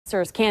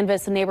Officers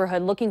canvassed the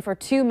neighborhood looking for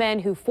two men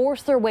who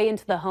forced their way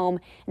into the home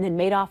and then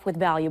made off with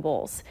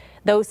valuables.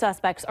 Those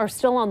suspects are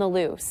still on the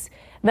loose.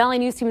 Valley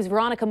News Team's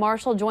Veronica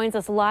Marshall joins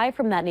us live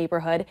from that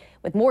neighborhood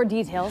with more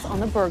details on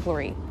the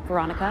burglary.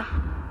 Veronica.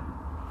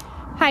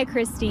 Hi,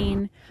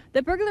 Christine.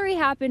 The burglary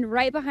happened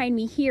right behind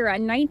me here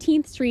on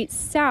 19th Street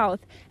South.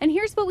 And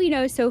here's what we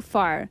know so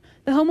far.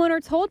 The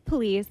homeowner told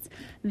police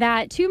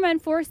that two men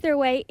forced their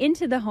way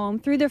into the home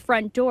through the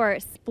front door,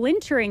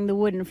 splintering the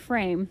wooden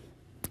frame.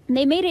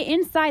 They made it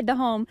inside the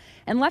home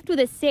and left with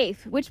a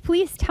safe, which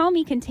police tell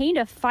me contained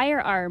a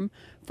firearm.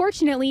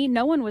 Fortunately,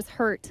 no one was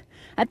hurt.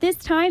 At this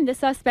time, the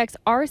suspects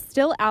are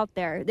still out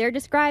there. They're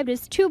described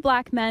as two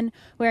black men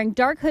wearing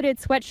dark hooded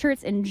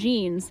sweatshirts and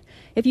jeans.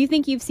 If you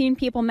think you've seen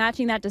people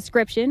matching that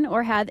description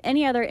or have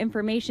any other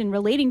information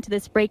relating to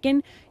this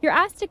break-in, you're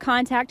asked to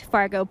contact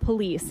Fargo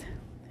police.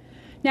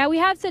 Now, we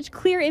have such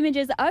clear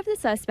images of the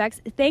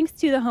suspects thanks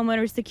to the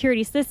homeowner's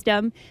security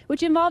system,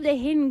 which involved a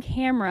hidden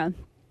camera.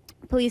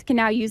 Police can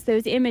now use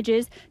those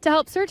images to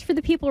help search for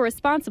the people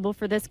responsible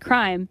for this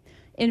crime.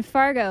 In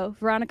Fargo,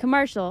 Veronica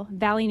Marshall,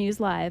 Valley News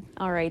Live.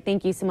 All right.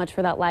 Thank you so much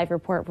for that live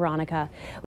report, Veronica.